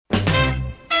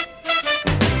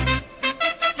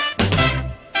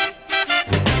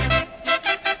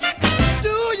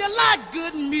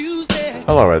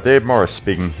Hello out there, Morris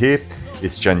speaking here.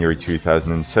 It's January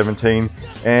 2017,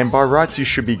 and by rights you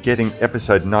should be getting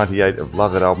episode 98 of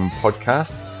Love That Album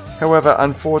podcast. However,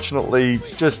 unfortunately,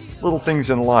 just little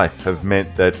things in life have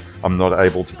meant that I'm not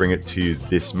able to bring it to you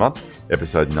this month.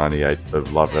 Episode 98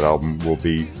 of Love That Album will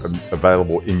be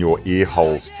available in your ear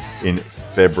holes in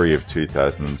February of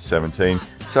 2017.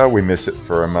 So we miss it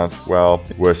for a month. Well,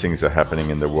 worse things are happening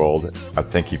in the world. I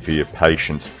thank you for your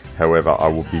patience. However, I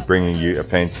will be bringing you a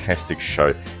fantastic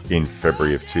show in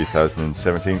February of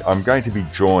 2017. I'm going to be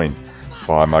joined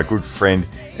by my good friend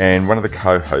and one of the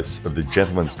co-hosts of the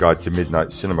Gentleman's Guide to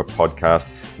Midnight Cinema podcast,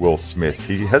 Will Smith.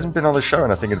 He hasn't been on the show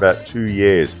in I think about 2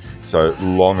 years, so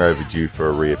long overdue for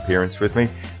a reappearance with me,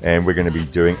 and we're going to be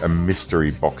doing a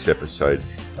mystery box episode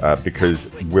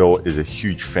because Will is a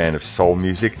huge fan of soul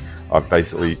music. I've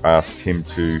basically asked him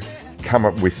to come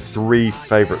up with 3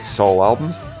 favourite soul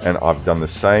albums, and I've done the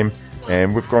same,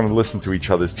 and we've gone to listen to each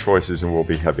other's choices, and we'll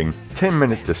be having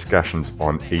 10-minute discussions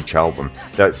on each album.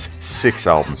 That's 6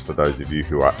 albums for those of you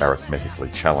who are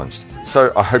arithmetically challenged.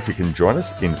 So I hope you can join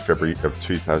us in February of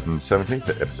 2017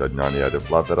 for episode 98 of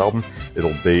Love That Album.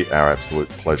 It'll be our absolute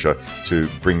pleasure to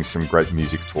bring some great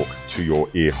music talk to your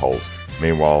ear holes.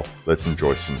 Meanwhile, let's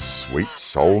enjoy some sweet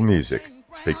soul music.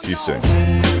 Speak to you soon.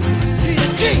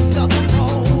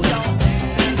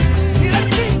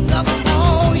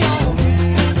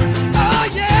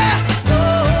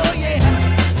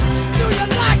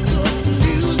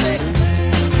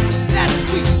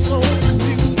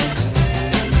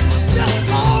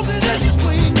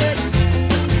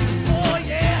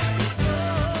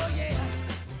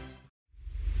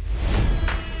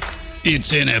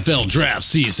 It's NFL draft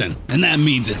season, and that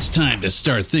means it's time to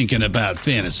start thinking about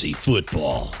fantasy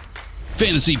football.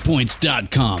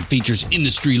 FantasyPoints.com features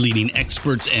industry-leading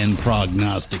experts and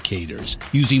prognosticators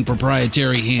using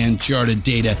proprietary hand-charted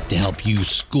data to help you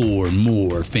score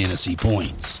more fantasy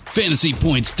points.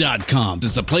 FantasyPoints.com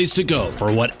is the place to go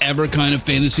for whatever kind of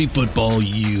fantasy football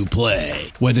you play.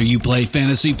 Whether you play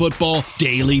fantasy football,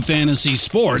 daily fantasy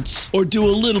sports, or do a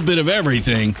little bit of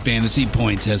everything, Fantasy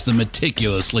Points has the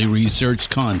meticulously researched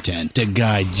content to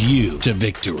guide you to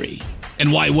victory.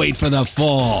 And why wait for the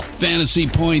fall? Fantasy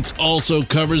Points also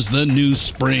covers the new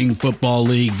spring football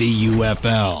league, the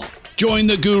UFL. Join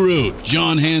the guru,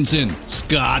 John Hansen,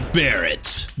 Scott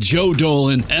Barrett, Joe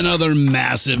Dolan, and other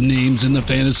massive names in the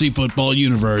fantasy football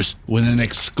universe with an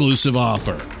exclusive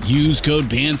offer. Use code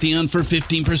Pantheon for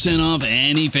 15% off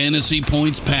any Fantasy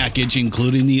Points package,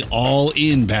 including the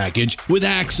all-in package, with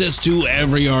access to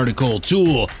every article,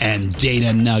 tool, and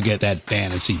data nugget that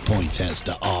Fantasy Points has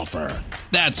to offer.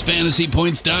 That's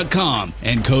FantasyPoints.com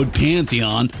and code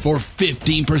Pantheon for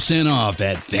 15% off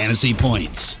at Fantasy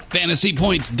Points.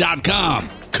 FantasyPoints.com,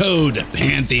 code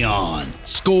Pantheon.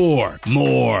 Score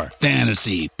more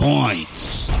fantasy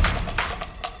points.